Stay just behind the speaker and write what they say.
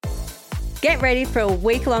Get ready for a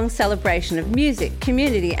week-long celebration of music,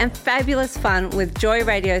 community and fabulous fun with Joy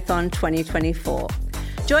Radiothon 2024.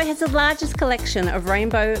 Joy has the largest collection of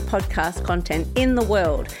rainbow podcast content in the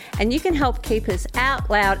world, and you can help keep us out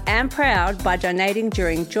loud and proud by donating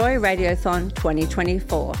during Joy Radiothon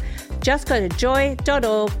 2024. Just go to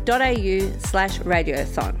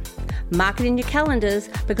joy.org.au/radiothon. Mark it in your calendars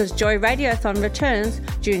because Joy Radiothon returns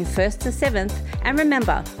June 1st to 7th, and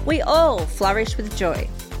remember, we all flourish with joy.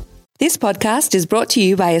 This podcast is brought to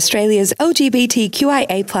you by Australia's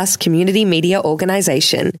LGBTQIA+ community media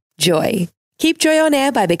organisation, Joy. Keep Joy on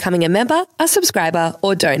air by becoming a member, a subscriber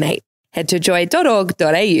or donate. Head to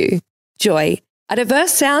joy.org.au. Joy, a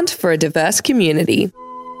diverse sound for a diverse community.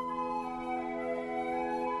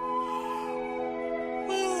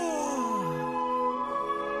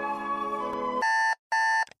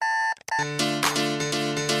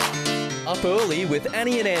 Up early with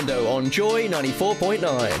Annie and Ando on Joy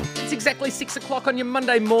 94.9. It's exactly 6 o'clock on your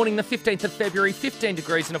Monday morning, the 15th of February, 15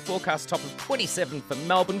 degrees and a forecast top of 27 for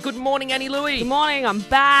Melbourne. Good morning, Annie Louie. Good morning, I'm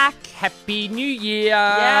back. Happy New Year.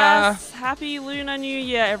 Yes, happy Lunar New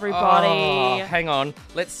Year, everybody. Oh, hang on.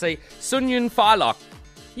 Let's see. Sun Yun Fai Lok.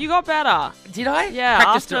 You got better. Did I? Yeah,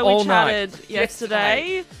 Practiced after it all we chatted night.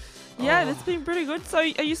 yesterday. Yeah, Oh. that's been pretty good. So are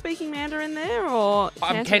you speaking Mandarin there or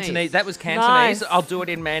Cantonese. That was Cantonese. Nice. I'll do it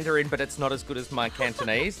in Mandarin, but it's not as good as my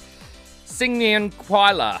Cantonese. Sing Nian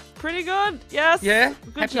Kuai La. Pretty good, yes. Yeah?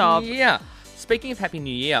 Good Happy job. New Year. Speaking of Happy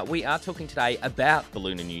New Year, we are talking today about the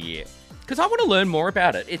Lunar New Year. Because I want to learn more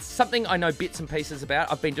about it. It's something I know bits and pieces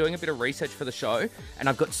about. I've been doing a bit of research for the show, and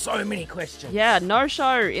I've got so many questions. Yeah, no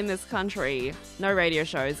show in this country, no radio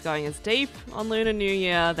show is going as deep on Lunar New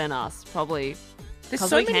Year than us, probably. There's 'Cause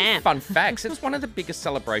so we many can. fun facts. It's one of the biggest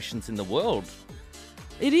celebrations in the world.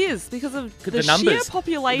 It is, because of the numbers. sheer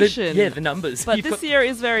population. The numbers. But You've this got- year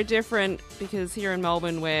is very different because here in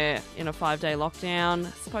Melbourne we're in a 5-day lockdown.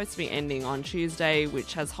 It's supposed to be ending on Tuesday,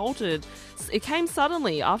 which has halted. It came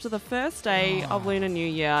suddenly after the first day of Lunar New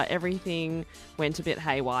Year. Everything went a bit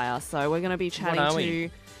haywire. So we're going to be chatting are to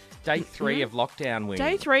we? Day 3 of lockdown.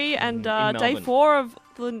 day 3 and day Melbourne. 4 of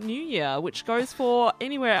the New Year, which goes for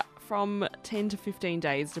anywhere from 10 to 15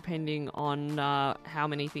 days, depending on how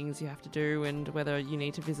many things you have to do and whether you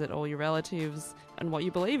need to visit all your relatives and what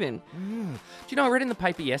you believe in. Do you know, I read in the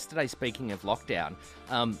paper yesterday, speaking of lockdown,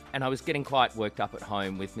 and I was getting quite worked up at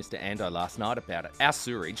home with Mr. Ando last night about it. Our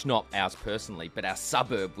sewerage, not ours personally, but our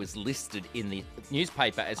suburb was listed in the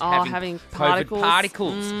newspaper as having COVID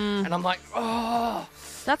particles. And I'm like, oh.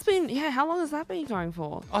 That's been, how long has that been going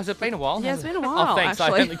for? Oh, has it been a while? Yeah, it's been a Oh, while, thanks.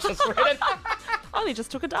 actually. I only just read it. I only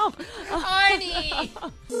just took a dump.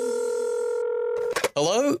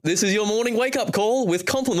 Hello, this is your morning wake-up call with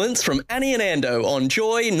compliments from Annie and Ando on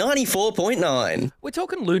Joy 94.9. We're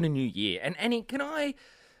talking Lunar New Year. And Annie,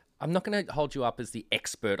 I'm not going to hold you up as the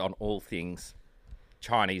expert on all things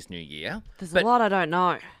Chinese New Year. There's but a lot I don't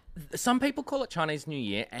know. some people call it Chinese New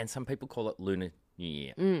Year and some people call it Lunar New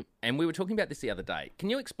Year. And we were talking about this the other day. Can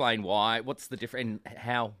you explain what's the difference, and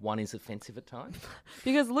how one is offensive at times?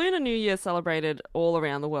 Because Lunar New Year is celebrated all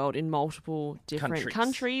around the world in multiple different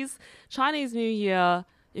countries. Chinese New Year,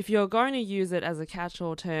 if you're going to use it as a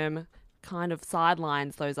catch-all term, kind of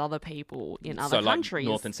sidelines those other people in other countries.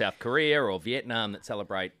 Like North and South Korea or Vietnam that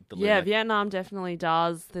celebrate the Lunar. Yeah, Vietnam definitely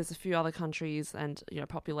does. There's a few other countries and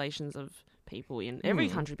populations of people in every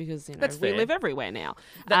country because That's we fair. live everywhere now.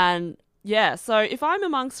 And yeah, so if I'm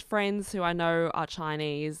amongst friends who I know are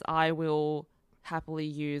Chinese, I will happily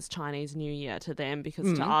use Chinese New Year to them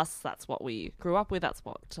because to us that's what we grew up with. That's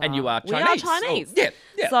what And you are we are Chinese. Chinese. Oh,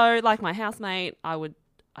 yeah. So like my housemate,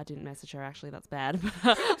 I didn't message her, actually, that's bad.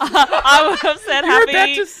 I would have said You were about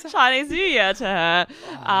happy to say- Chinese New Year to her.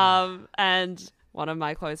 And one of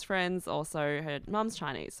my close friends, also her mum's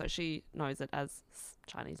Chinese, so she knows it as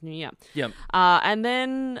Chinese New Year. Yep. And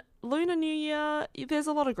then Lunar New Year, there's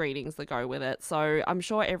a lot of greetings that go with it. So I'm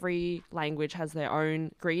sure every language has their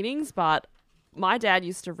own greetings, but my dad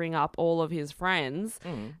used to ring up all of his friends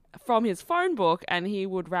from his phone book and he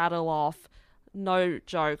would rattle off, no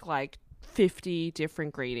joke, like 50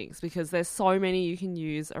 different greetings because there's so many you can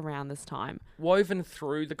use around this time. Woven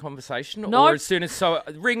through the conversation? No. Or as soon as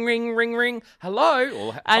ring, ring, ring, ring, hello?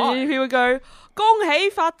 Or And hi. he would go, 恭喜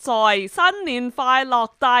發財，新年快樂，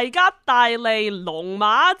大吉大利，龍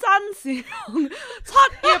馬真祥，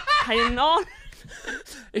七月平安。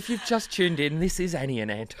 If you've just tuned in, this is Annie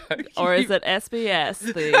and Anto. Or is it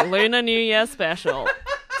SBS, the Lunar New Year special?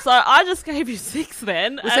 So I just gave you 6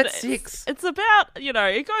 then. Was and that 6? It's about,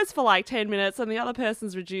 it goes for like 10 minutes and the other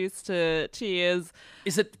person's reduced to tears.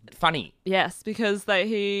 Is it funny? Yes, because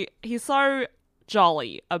he's so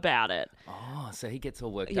jolly about it. Oh, so he gets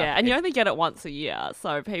all worked up. Yeah, and you only get it once a year,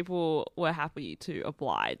 so people were happy to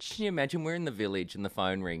oblige. Can you imagine we're in the village and the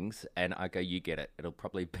phone rings and I go, you get it. It'll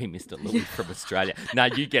probably be Mr. Louis from Australia. No,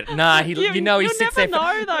 you get it. No, he sits there. You'll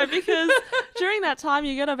never know, though, because during that time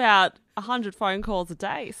you get about 100 phone calls a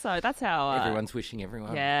day. So that's how... everyone's wishing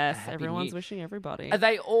everyone. Yes, a happy everyone's New- wishing everybody. Are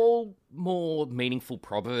they all more meaningful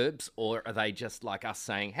proverbs or are they just like us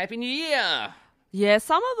saying, Happy New Year? Yeah,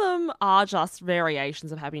 some of them are just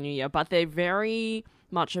variations of Happy New Year, but they're very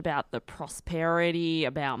much about the prosperity,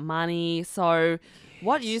 about money. So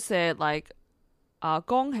what you said, like,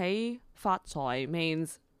 恭喜發財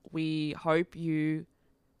means we hope you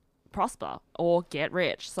prosper or get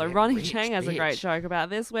rich. So Get Ronnie rich, Chang has a great bitch. joke about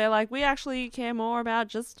this where, like, we actually care more about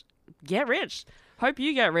just get rich. Hope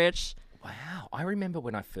you get rich. Wow. I remember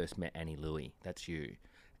when I first met Annie Louie, that's you,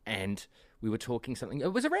 and we were talking something.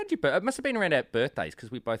 It was around your birthday. It must have been around our birthdays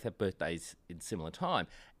because we both have birthdays in similar time.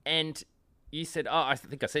 And you said, I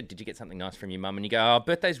think I said, did you get something nice from your mum? And you go,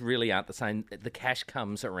 birthdays really aren't the same. The cash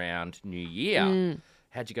comes around New Year.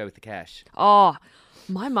 How'd you go with the cash? Oh,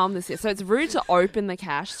 my mum this year. So it's rude to open the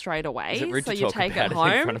cash straight away. Is it rude so to you talk take about it it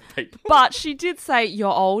home. in front of people? But she did say,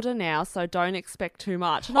 you're older now, so don't expect too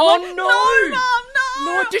much. And I'm Oh, like, no! No, Mum,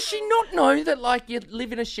 no! No, does she not know that, like, you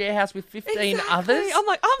live in a share house with 15 others? I'm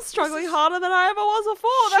like, I'm struggling harder than I ever was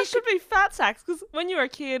before. That should be fat sacks. Because when you were a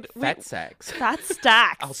kid... Fat sacks. Fat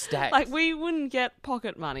stacks. Oh, stacks. Like, we wouldn't get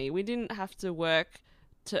pocket money. We didn't have to work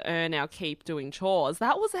to earn our keep doing chores.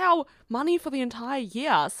 That was our money for the entire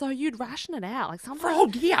year. So you'd ration it out. Like, sometimes... For a whole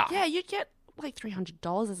year? Yeah, you'd get like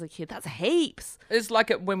 $300 as a kid. That's heaps. It's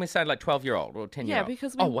like when we say, like, 12-year-old or 10-year-old. Yeah,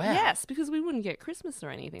 because we, Oh, wow. Yes, because we wouldn't get Christmas or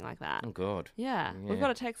anything like that. Oh, God. Yeah. We've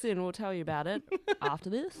got a text in. We'll tell you about it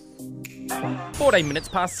after this. 14 minutes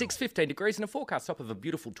past 6, 15 degrees and a forecast top of a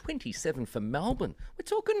beautiful 27 for Melbourne. We're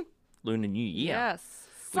talking Lunar New Year. Yes.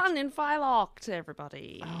 Sun in Phylock to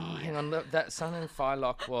everybody. Oh, hang on. That Sun and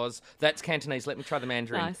Phylock was... That's Cantonese. Let me try the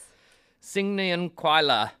Mandarin. Nice. Sing Nian Kuai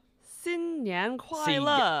La. 新年快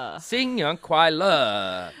乐. Sing Nian Kuai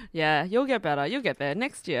La. Yeah, you'll get better. You'll get there.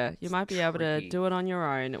 Next year, you might be able to tricky. do it on your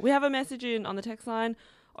own. We have a message in on the text line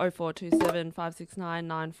 0427 569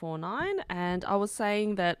 949. And I was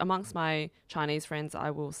saying that amongst my Chinese friends, I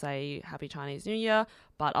will say Happy Chinese New Year.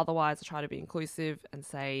 But otherwise, I try to be inclusive and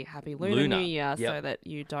say Happy Lunar New Year Yep. so that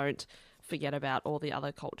you don't forget about all the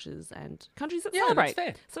other cultures and countries that Yeah, celebrate.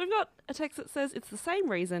 that's fair. So we've got a text that says it's the same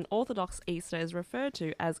reason Orthodox Easter is referred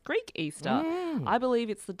to as Greek Easter. I believe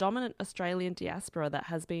it's the dominant Australian diaspora that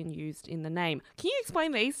has been used in the name. Can you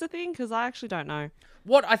explain the Easter thing? Because I actually don't know.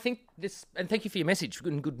 What I think this, and thank you for your message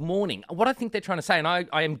and good morning. What I think they're trying to say, and I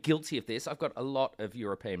am guilty of this, I've got a lot of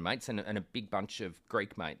European mates and a big bunch of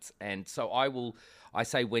Greek mates. And so I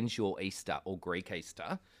say, when's your Easter or Greek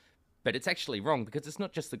Easter? But it's actually wrong because it's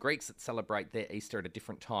not just the Greeks that celebrate their Easter at a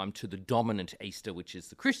different time to the dominant Easter, which is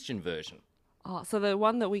the Christian version. Oh, so the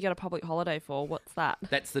one that we get a public holiday for, what's that?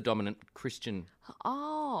 That's the dominant Christian.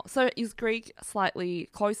 Oh, so is Greek slightly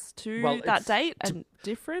close to Well, that it's date and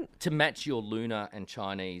different? To match your lunar and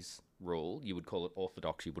Chinese rule, you would call it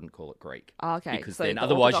Orthodox, you wouldn't call it Greek. Oh, okay, Because so then the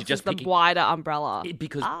otherwise you're Orthodox just is the picking... wider umbrella.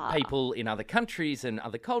 Because people in other countries and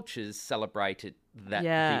other cultures celebrated that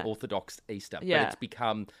Yeah. the Orthodox Easter. Yeah. But it's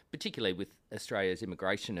become, particularly with Australia's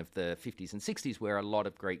immigration of the 50s and 60s, where a lot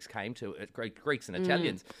of Greeks came to it, Greeks and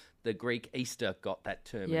Italians, the Greek Easter got that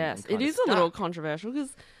term. and Yes, kind it of is a little stuck. controversial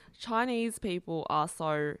because Chinese people are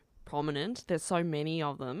so prominent. There's so many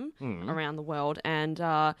of them around the world, and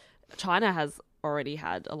China has already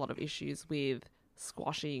had a lot of issues with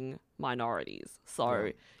squashing minorities.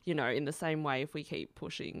 So, you know, in the same way, if we keep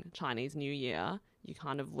pushing Chinese New Year, you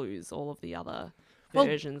kind of lose all of the other Well,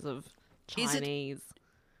 versions of is it- Chinese.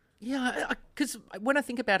 Yeah, because when I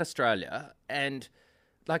think about Australia, and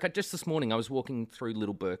like just this morning, I was walking through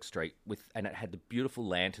Little Bourke Street and it had the beautiful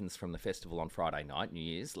lanterns from the festival on Friday night, New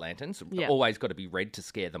Year's lanterns. Yeah. Always got to be red to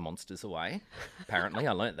scare the monsters away. Apparently,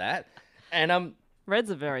 I learnt that. And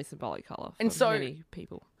Red's a very symbolic colour for And so- many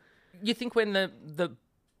people. you think when the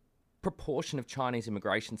proportion of Chinese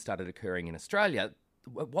immigration started occurring in Australia,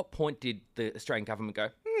 at what point did the Australian government go,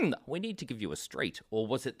 we need to give you a street? Or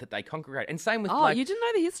was it that they congregated? And same with Oh, you didn't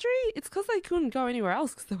know the history? It's because they couldn't go anywhere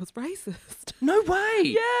else because there was racist. No way!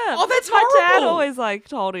 Yeah. Oh, that's my dad horrible! always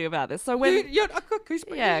told me about this. So when I got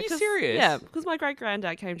goosebumps. yeah, Are you 'cause- serious? Yeah, because my great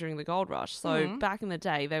granddad came during the gold rush. So back in the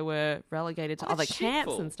day, they were relegated to other that's camps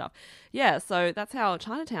shameful. and stuff. Yeah, so that's how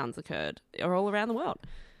Chinatowns occurred all around the world.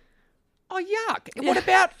 Oh, yuck. What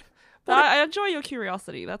about... But I enjoy your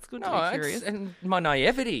curiosity. That's good to be curious. And my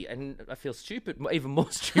naivety, and I feel stupid, even more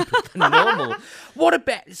stupid than normal. What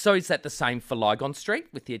about, so is that the same for Lygon Street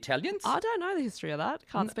with the Italians? I don't know the history of that.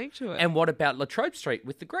 Can't speak to it. And what about La Trobe Street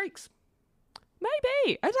with the Greeks?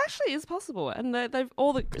 Maybe it actually is possible, and they've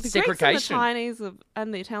all the Greeks and the Segregation. Chinese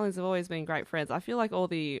and the Italians have always been great friends. I feel like all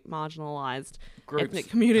the marginalised Groups. ethnic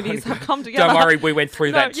communities have come together. Don't worry, we went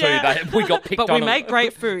through that too. yeah. We got picked But on we them. make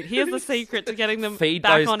great food. Here's the secret to getting them Feed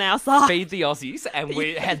back those, on our side. Feed the Aussies, and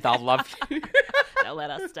they'll love you. They'll let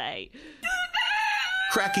us stay.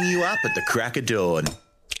 Cracking you up at the crack of dawn.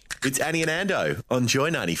 It's Annie and Ando on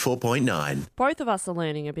Joy 94.9. Both of us are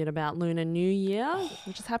learning a bit about Lunar New Year,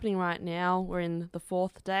 which is happening right now. We're in the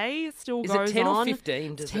 4th day. Still Is goes it 10 on. or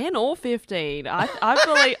 15? It's 10 or 15. I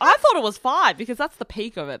thought it was 5 because that's the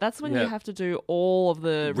peak of it. That's when you have to do all of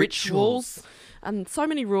the rituals. And so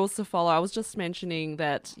many rules to follow. I was just mentioning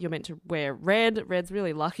that you're meant to wear red. Red's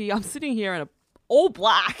really lucky. I'm sitting here in all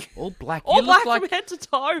black. All black. All You black look from head to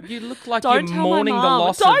toe. You look like Don't you're tell my mourning the mum.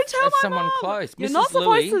 loss Don't of, tell of my someone mum. close. You're Mrs. not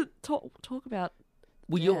Louis. supposed to talk about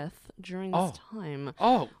Well, you're- death during Oh. this time.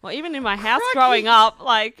 Oh. Well, even in my house growing up,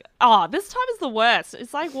 this time is the worst.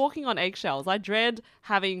 It's like walking on eggshells. I dread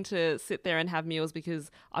having to sit there and have meals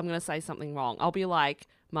because I'm going to say something wrong. I'll be like,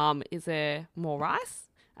 Mum, is there more rice?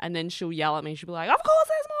 And then she'll yell at me. She'll be like, of course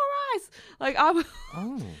there's more rice. Like,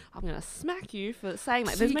 I'm going to smack you for saying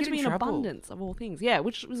that. So There's you meant get to be in an trouble. abundance of all things. Yeah,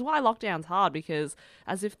 which is why lockdown's hard, because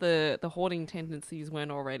as if the hoarding tendencies weren't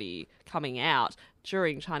already coming out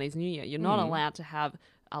during Chinese New Year, you're not allowed to have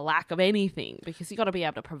a lack of anything because you got to be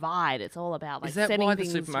able to provide. It's all about Is that setting why the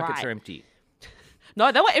things supermarkets right. are empty? No,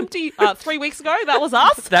 they were empty 3 weeks ago. That was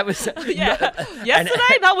us. That was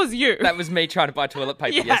Yesterday, that was you. That was me trying to buy toilet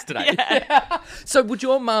paper Yeah, yesterday. yeah. So would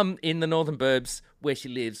your mum in the Northern Burbs where she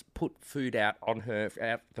lives put food out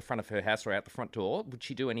the front of her house or out the front door? Would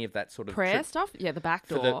she do any of that sort of Prayer trip stuff? Yeah, the back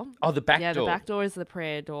for door. the back Yeah, door? the back door is the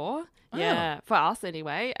prayer door. Yeah, for us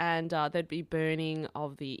anyway. And there'd be burning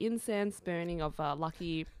of the incense, burning of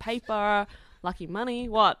lucky paper, lucky money.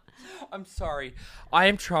 What? I'm sorry. I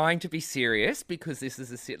am trying to be serious because this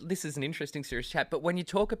is an interesting serious chat. But when you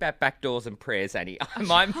talk about back doors and prayers, Annie, in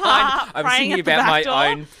my mind, I'm Praying thinking at the about my back door?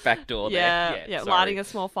 own back door Yeah, there. yeah, sorry. lighting a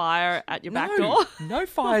small fire at your back No, door. no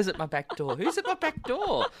fires at my back door. Who's at my back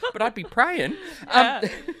door? But I'd be praying.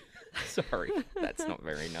 Sorry, that's not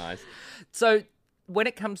very nice. So when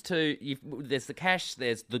it comes to, there's the cash,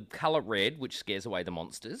 there's the colour red, which scares away the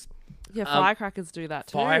monsters. Yeah, firecrackers do that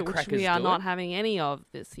too, which firecrackers we are do not it. having any of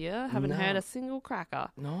this year. Haven't heard a single cracker.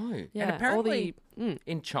 No. Yeah, and all apparently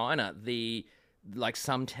in China,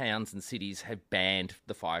 some towns and cities have banned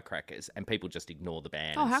the firecrackers and people just ignore the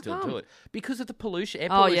ban Oh, and how still come? do it. Because of the pollution, air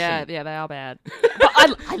Oh pollution. yeah, they are bad. But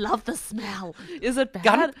I love the smell. Is it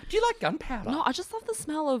bad? Do you like gunpowder? No, I just love the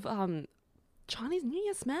smell of Chinese New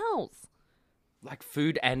Year smells. Like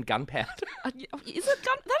food and gunpowder. Is it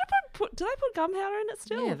gun? Do they put gunpowder in it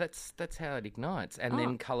still? Yeah, that's how it ignites. And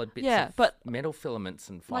then coloured bits yeah, of but metal filaments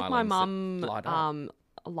and filings like my that mum light up.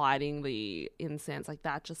 lighting the incense, like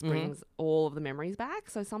that just brings all of the memories back.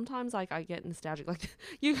 So sometimes like I get nostalgic. Like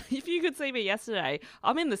if you could see me yesterday,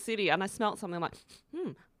 I'm in the city and I smelt something like,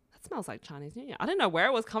 that smells like Chinese New Year. I didn't know where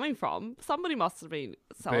it was coming from. Somebody must have been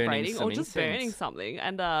celebrating some or just incense. burning something.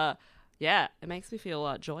 And yeah, it makes me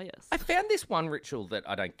feel joyous. I found this one ritual that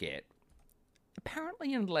I don't get. Apparently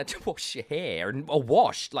you're not allowed to wash your hair or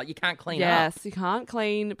wash, like you can't clean up. Yes, you can't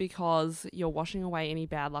clean because you're washing away any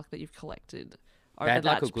bad luck that you've collected over Bad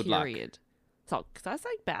luck that or good luck? period. So, did I say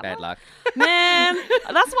bad Bad luck. Man,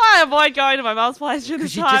 that's why I avoid going to my mum's place during the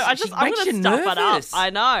 'Cause you time. just- she I'm makes going to you stuff it up. nervous. I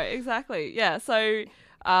know, exactly. Yeah, so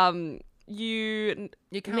You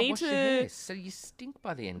can't need wash to your hair, so you stink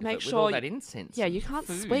by the end make of it sure with all that incense. Yeah, and you can't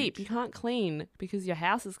food. sweep, you can't clean because your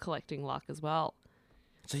house is collecting luck as well.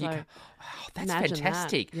 So you So, can't, oh, that's imagine that,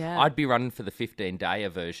 fantastic. yeah. I'd be running for the 15-day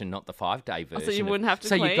version, not the 5-day version. So you wouldn't have to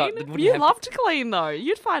so clean? wouldn't You have love to clean though.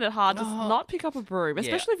 You'd find it hard to Oh. not pick up a broom,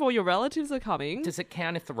 especially if all your relatives are coming. Does it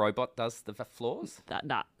count if the robot does the floors?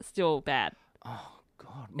 Nah, still bad.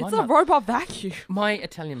 God, It's a robot vacuum. My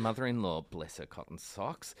Italian mother-in-law, bless her cotton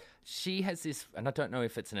socks, she has this, and I don't know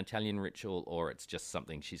if it's an Italian ritual or it's just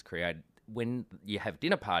something she's created. When you have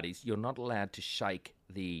dinner parties, you're not allowed to shake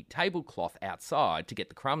the tablecloth outside to get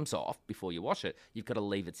the crumbs off before you wash it. You've got to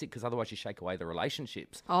leave it sit because otherwise you shake away the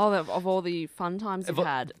relationships. Oh, of all the fun times you've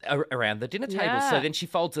had. Around the dinner table. Yeah. So then she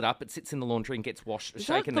folds it up, it sits in the laundry and gets washed, Is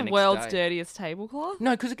that shaken the the next world's day. dirtiest tablecloth?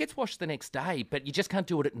 No, because it gets washed the next day, but you just can't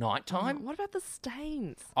do it at night time. What about the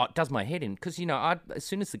stains? Oh, it does my head in because, as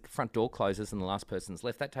soon as the front door closes and the last person's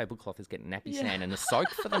left, that tablecloth is getting nappy sand and is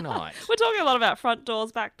soaked for the night. We're talking a lot about front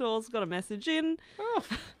doors, back doors. Got a message in.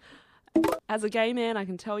 As a gay man, I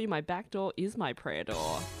can tell you my back door is my prayer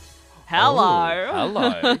door. Hello.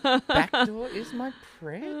 Hello. Backdoor is my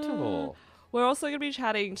prayer door. We're also going to be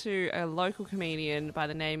chatting to a local comedian by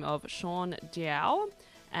the name of Sean Diao,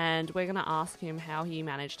 and we're going to ask him how he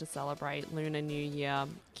managed to celebrate Lunar New Year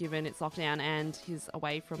given it's lockdown and he's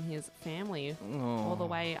away from his family all the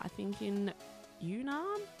way, I think, in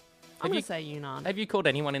Yunnan? I'm going to say Yunnan. Have you called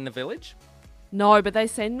anyone in the village? No, but they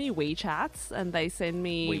send me WeChats and they send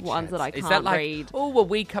me ones that I Is can't that like, read. oh, a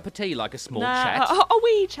wee cup of tea, like a small chat? A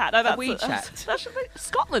WeChat. No, that's WeChat. That should be,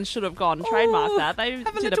 Scotland should have gone trademark that. They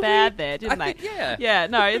did a bad there, didn't they? Yeah. Yeah,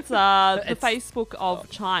 no, it's the Facebook of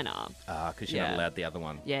China. Because you're not allowed the other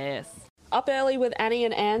one. Yes. Up early with Annie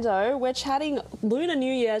and Ando. We're chatting Lunar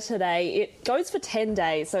New Year today. It goes for 10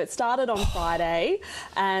 days, so it started on Friday,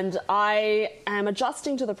 and I am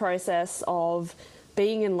adjusting to the process of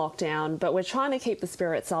being in lockdown, but we're trying to keep the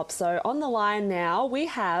spirits up. So on the line now, we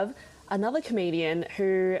have another comedian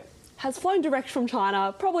who has flown direct from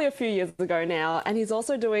China probably a few years ago now, and he's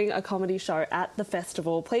also doing a comedy show at the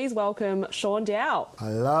festival. Please welcome Sean Diao.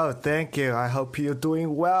 Hello, thank you. I hope you're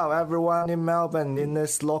doing well, everyone in Melbourne in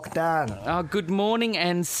this lockdown. Good morning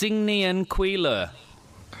and Singnian Queeler.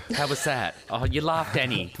 How was that? Oh, you laughed,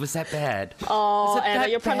 Annie. Was that bad? Oh, Was it Anna, that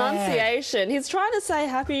your bad? pronunciation. He's trying to say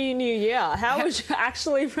Happy New Year. How would you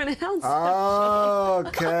actually pronounce it? Oh,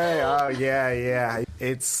 okay. Oh, yeah.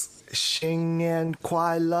 It's Xingnian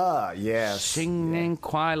Kuai Le. Yes. Singnian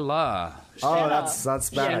Queeler. Oh, that's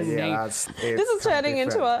better. Yeah. Yeah, This is turning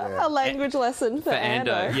into a language lesson for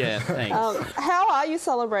Ando. Yeah, thanks. How are you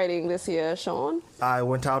celebrating this year, Sean? I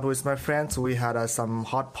went out with my friends. We had some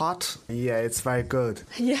hot pot. Yeah, it's very good.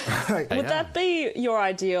 Yeah. Would that be your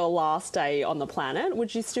ideal last day on the planet?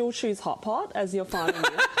 Would you still choose hot pot as your final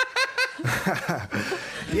meal?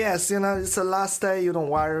 Yes, it's the last day. You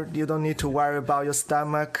don't need to worry about your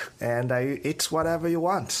stomach, and you eat whatever you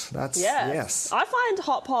want. That's yes. I find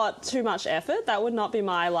hot pot too much effort. That would not be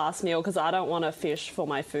my last meal because I don't want to fish for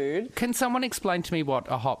my food. Can someone explain to me what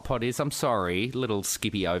a hot pot is? I'm sorry, little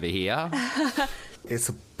Skippy over here. It's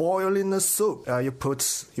boiling the soup. You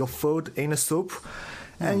put your food in the soup,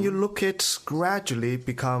 and you look it gradually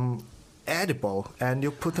become edible, and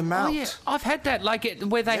you put them out. Oh, yeah. I've had that,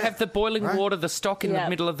 where they have the boiling right. water, the stock in Yeah. the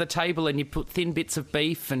middle of the table, and you put thin bits of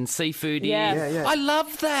beef and seafood Yeah. in. Yeah. I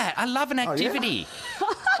love that. I love an activity.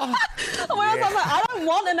 Whereas I'm like, I don't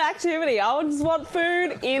want an activity. I just want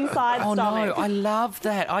food inside Oh, stomach. no, I love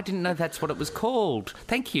that. I didn't know that's what it was called.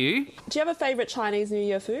 Thank you. Do you have a favourite Chinese New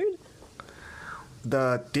Year food?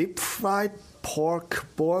 The deep fried pork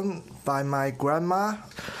bone by my grandma.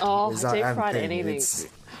 Oh, Without deep fried anything, anything. it's-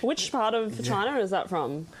 Which part of China is that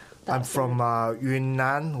from? I'm from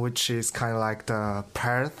Yunnan, which is kind of like the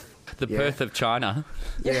Perth. The Perth of China.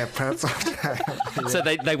 Yeah, Perth of China. So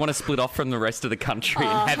they want to split off from the rest of the country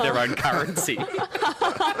and have their own currency.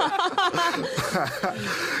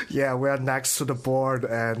 Yeah, we are next to the board,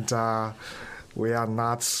 and we are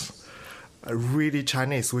not really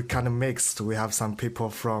Chinese. We kind of mixed. We have some people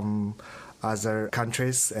from other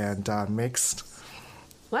countries and mixed.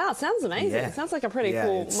 Wow, sounds amazing. Yeah. It sounds like a pretty Yeah,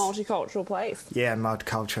 cool it's- multicultural place. Yeah,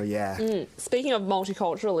 multicultural, yeah. Speaking of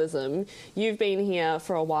multiculturalism, you've been here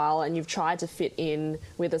for a while and you've tried to fit in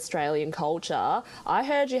with Australian culture. I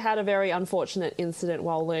heard you had a very unfortunate incident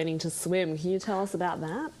while learning to swim. Can you tell us about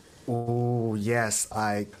that? Oh, yes.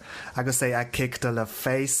 I could say I kicked the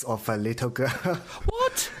face of a little girl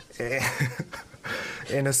What?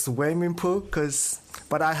 in a swimming pool,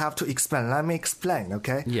 but I have to explain. Let me explain,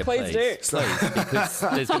 okay? Yeah, Please do. Please, because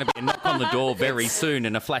there's going to be a knock on the door very soon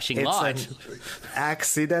and a flashing It's light. an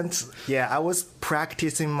accident. Yeah, I was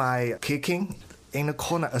practicing my kicking in a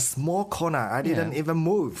corner, a small corner. I didn't even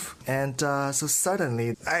move. And so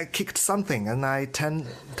suddenly I kicked something and I turn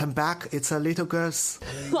back. It's a little girl's.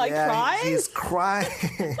 Like crying? He's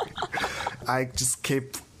crying. I just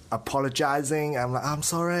keep apologizing. I'm like, I'm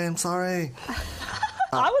sorry.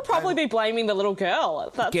 I would probably be blaming the little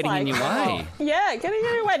girl. That's Getting in like, your way. Yeah, getting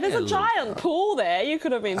in your way. There's a giant pool there you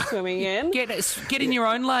could have been swimming in. Get in your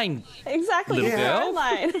own lane. Exactly. Little your girl. own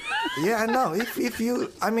lane. Yeah, I know. If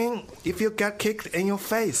you get kicked in your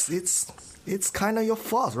face, it's kind of your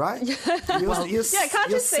fault, right? Yeah, can't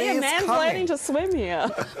you see a man's learning to swim here?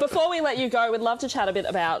 Before we let you go, we'd love to chat a bit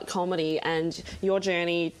about comedy and your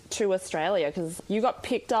journey to Australia, because you got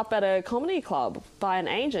picked up at a comedy club by an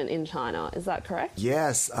agent in China. Is that correct?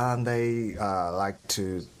 Yes, and they like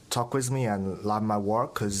to talk with me and love my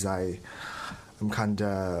work because I'm kind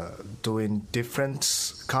of doing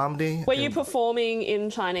different comedy. Were you performing in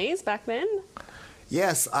Chinese back then?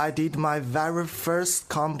 Yes, I did my very first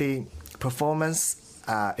comedy performance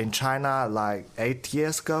in China like 8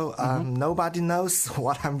 years ago. Nobody knows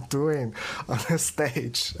what I'm doing on the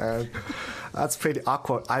stage. And that's pretty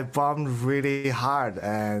awkward. I bombed really hard,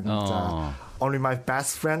 and only my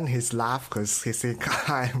best friend, he's laughed because he think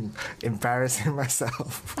I'm embarrassing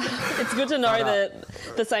myself. It's good to know that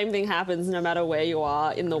the same thing happens no matter where you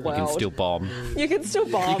are in the world. You can still bomb. You can still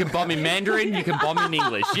bomb. You can bomb in Mandarin, you can bomb in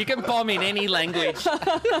English. You can bomb in any language.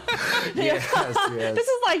 Yes. This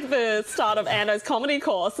is like the start of Ando's comedy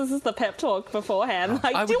course. This is the pep talk beforehand.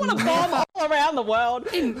 Like, do you want to bomb all around the world?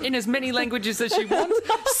 In as many languages as you want.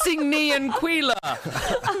 Sing Ni and Quila.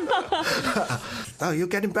 Oh, you're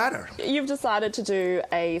getting better. You've decided to do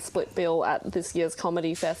a split bill at this year's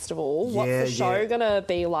comedy festival. What's the show going to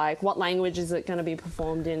be like? What language is it going to be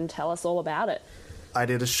performed in? Tell us all about it. I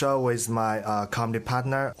did a show with my comedy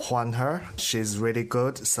partner, Huan He. She's really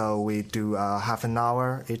good, so we do half an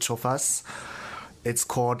hour, each of us. It's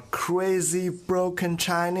called Crazy Broken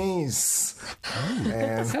Chinese.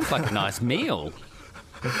 Sounds like a nice meal.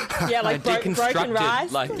 Yeah, like broken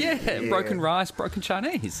rice. Broken rice, broken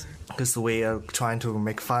Chinese. Because we are trying to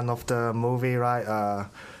make fun of the movie, right?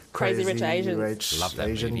 Crazy Rich Asians. Love that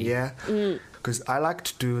movie. Yeah. Because I like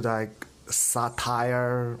to do like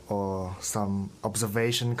satire or some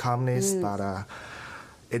observation comedies, but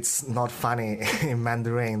it's not funny in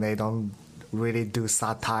Mandarin. They don't really do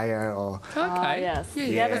satire or... Okay. Yes.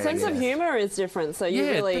 Yeah, the sense of humour is different. So you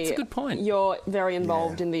really... that's a good point. You're very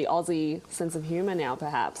involved in the Aussie sense of humour now,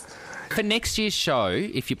 perhaps. For next year's show,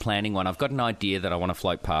 if you're planning one, I've got an idea that I want to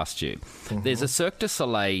float past you. There's a Cirque du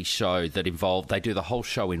Soleil show that they do the whole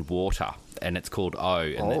show in water, and it's called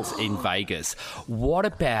and it's in Vegas. What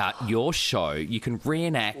about your show? You can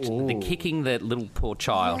reenact the kicking the little poor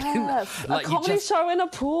child. Yes, Like a comedy show in a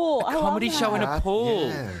pool. A comedy show in a pool.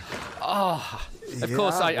 Yeah. Oh, of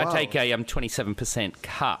course, I take a 27%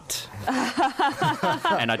 cut.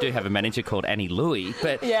 And I do have a manager called Annie Louie.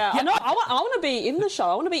 But I want to be in the show.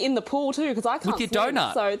 I want to be in the pool too because I can't your swim,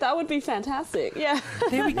 donut. So that would be fantastic. Yeah.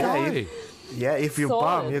 There we go. Yeah, if you Sorted.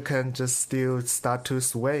 bomb, you can just still start to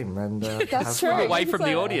swim and That's have true. fun. Away from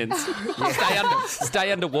the audience.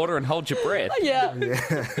 Stay underwater and hold your breath.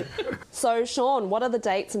 Yeah. So, Sean, what are the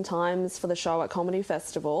dates and times for the show at Comedy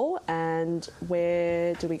Festival, and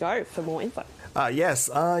where do we go for more info? Yes,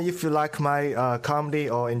 if you like my comedy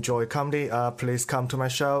or enjoy comedy, please come to my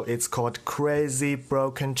show. It's called Crazy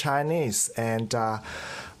Broken Chinese, and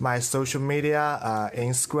my social media,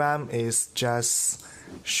 Instagram is just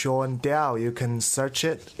Sean Diao. You can search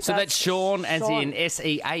it. So that's Sean as in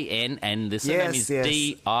Sean, and the surname is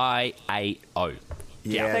Diao.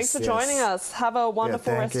 Yes, Thanks for joining us. Have a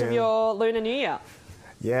wonderful thank rest of you. your Lunar New Year.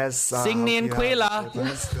 Yes. Sing Nian Quila.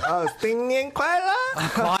 Sing Nian Quila.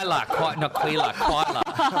 Quila, not Quila, Quila.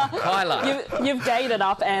 Quila. You've gated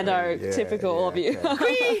up, Ando. Typical of you.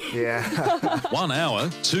 Yeah. 1 hour,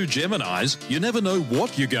 2 Geminis. You never know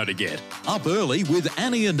what you're going to get. Up early with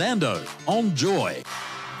Annie and Ando on Joy.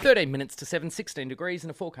 13 minutes to 7, 16 degrees, and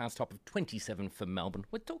a forecast top of 27 for Melbourne.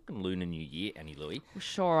 We're talking Lunar New Year, Annie Louie.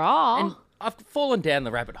 Sure are. And I've fallen down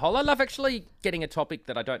the rabbit hole. I love actually getting a topic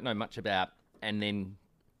that I don't know much about and then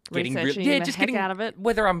getting Researching the heck out of it.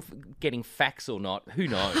 Whether I'm getting facts or not, who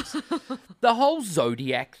knows? The whole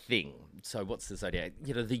zodiac thing. So what's the zodiac?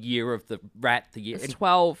 You know, the year of the rat, the year. There's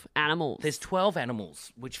 12 animals. There's 12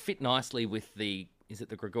 animals, which fit nicely with the. Is it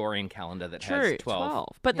the Gregorian calendar that True, has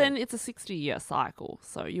 12? But then it's a 60-year cycle,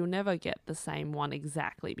 so you'll never get the same one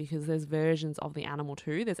exactly because there's versions of the animal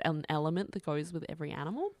too. There's an element that goes with every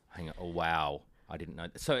animal. Hang on. Oh, wow. I didn't know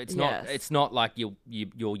that. So it's Yes. not. It's not like your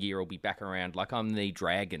year will be back around. Like I'm the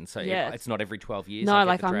dragon, so Yes. it's not every 12 years. No, I get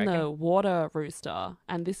like the I'm dragon. the water rooster,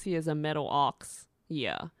 and this year's a metal ox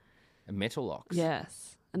year. A metal ox.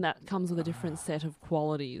 Yes, and that comes with a different set of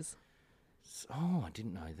qualities. Oh, I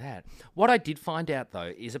didn't know that. What I did find out,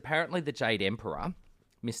 though, is apparently the Jade Emperor,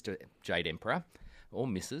 Mr. Jade Emperor, or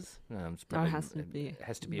Mrs. It's probably, has to be it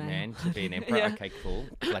has to be a male. man to be an emperor. Yeah. Okay, cool.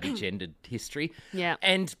 Bloody gendered history. Yeah.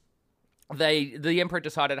 And the emperor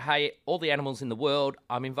decided, hey, all the animals in the world,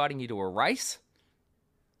 I'm inviting you to a race.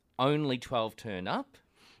 Only 12 turn up.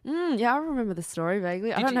 Yeah, I remember the story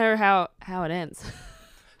vaguely. I don't know how it ends.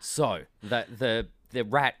 So the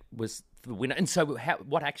rat was the winner. And so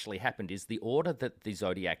what actually happened is the order that the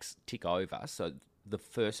zodiacs tick over, so the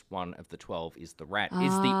first one of the 12 is the rat,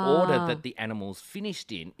 is the order that the animals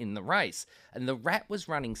finished in the race. And the rat was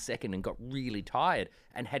running second and got really tired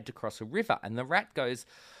and had to cross a river. And the rat goes,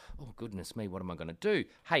 oh, goodness me, what am I going to do?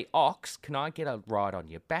 Hey, ox, can I get a ride on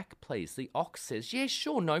your back, please? The ox says, yeah,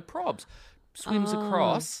 sure, no probs. Swims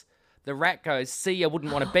across. The rat goes, see, I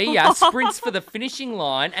wouldn't want to be ya. Sprints for the finishing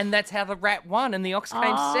line, and that's how the rat won, and the ox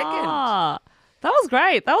came second. That was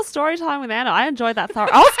great. That was story time with Anna. I enjoyed that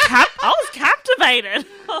thoroughly. I was captivated.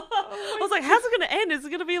 I was like, how's it going to end? Is it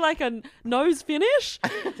going to be like a nose finish?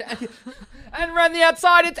 And around the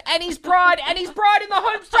outside, it's Annie's Pride. Annie's Pride in the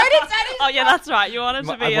home straight. It's Annie's Oh, yeah, that's right. You wanted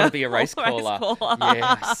to be I want to be a race caller.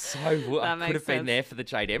 Yeah, I could have makes been sense. there for the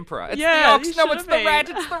Jade Emperor. It's Yeah, the you ox. No, should it's have the been. rat.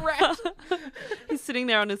 It's the rat. He's sitting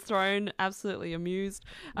there on his throne, absolutely amused.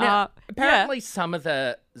 Now, yeah. apparently some of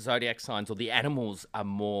the zodiac signs or the animals are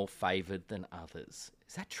more favoured than others.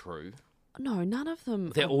 Is that true? No, none of them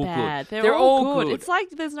They're are all good. bad. They're all good. It's like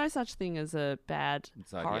there's no such thing as a bad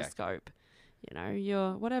Zodiac. horoscope. You know,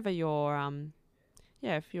 you're whatever you're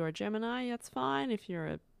if you're a Gemini, that's fine. If you're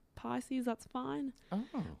a Pisces, that's fine. Oh.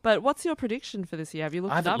 But what's your prediction for this year? Have you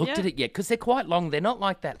looked I haven't it up looked yet? at it yet because they're quite long. They're not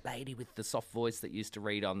like that lady with the soft voice that used to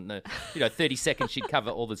read on the, 30 seconds she'd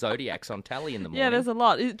cover all the zodiacs on tally in the morning. Yeah, there's a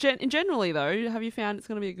lot. Generally, though, have you found it's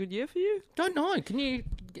going to be a good year for you? Don't know. Can you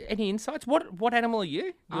any insights? What animal are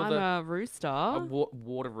you? You're I'm a rooster. a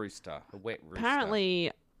water rooster, a wet rooster.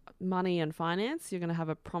 Apparently, money and finance, you're going to have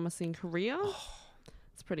a promising career.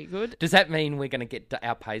 It's pretty good. Does that mean we're going to get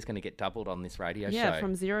our pay's going to get doubled on this radio show? Yeah,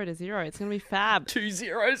 from 0 to 0. It's going to be fab. 2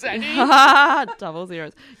 zeros, Annie. Double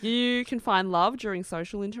zeros. You can find love during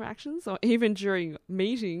social interactions or even during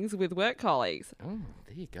meetings with work colleagues. Oh,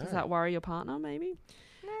 there you go. Does that worry your partner, maybe?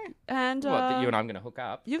 No. And What, that you and I'm going to hook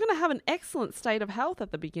up? you're going to have an excellent state of health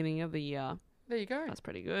at the beginning of the year. There you go. That's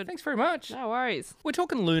pretty good. Thanks very much. No worries. We're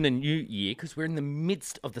talking Lunar New Year because we're in the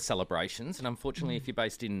midst of the celebrations, and unfortunately, if you're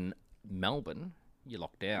based in Melbourne, you're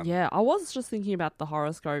locked down. Yeah, I was just thinking about the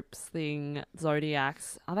horoscopes thing,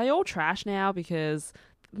 zodiacs. Are they all trash now? Because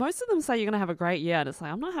most of them say you're going to have a great year, and it's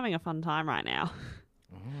like, I'm not having a fun time right now.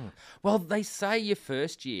 Well, they say your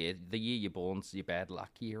first year, the year you're born's your bad luck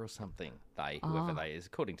year or something. Whoever they is,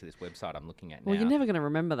 according to this website I'm looking at now. Well, you're never going to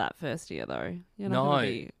remember that first year, though. You're not No. gonna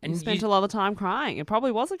be, And you spent you- a lot of time crying. It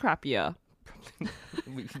probably was a crap year.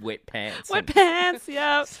 With wet pants. Wet and- pants,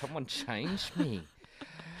 yeah. Someone changed me.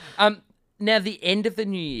 Now, the end of the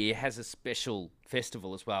new year has a special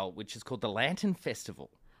festival as well, which is called the Lantern Festival.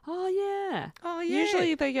 Oh, yeah. Oh, yeah.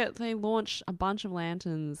 Usually they launch a bunch of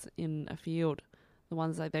lanterns in a field. The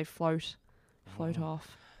ones that they float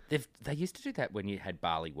off. They used to do that when you had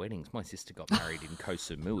Bali weddings. My sister got married in Koh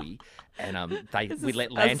Samui, and we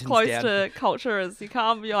let lanterns as close down. to culture as you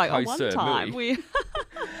can. You're like, Koh one Samui. time we...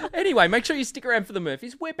 Anyway, make sure you stick around for the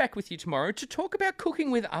Murphys. We're back with you tomorrow to talk about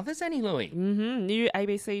cooking with others, Annie Louie. New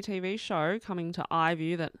ABC TV show coming to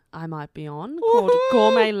iView that I might be on called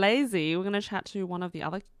Gourmet Lazy. We're going to chat to one of the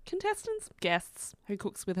other guests who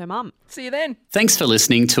cooks with her mum. See you then. Thanks for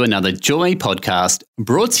listening to another Joy podcast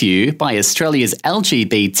brought to you by Australia's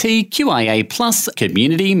LGBTQIA+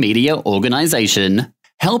 community media organisation.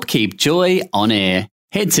 Help keep Joy on air.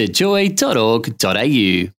 Head to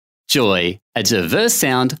joy.org.au. Joy, a diverse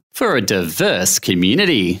sound for a diverse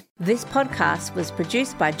community. This podcast was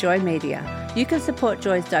produced by Joy Media. You can support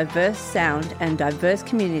Joy's diverse sound and diverse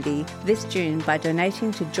community this June by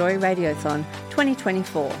donating to Joy Radiothon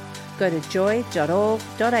 2024. Go to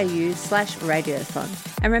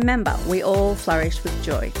joy.org.au/radiothon. And remember, we all flourish with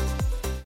joy.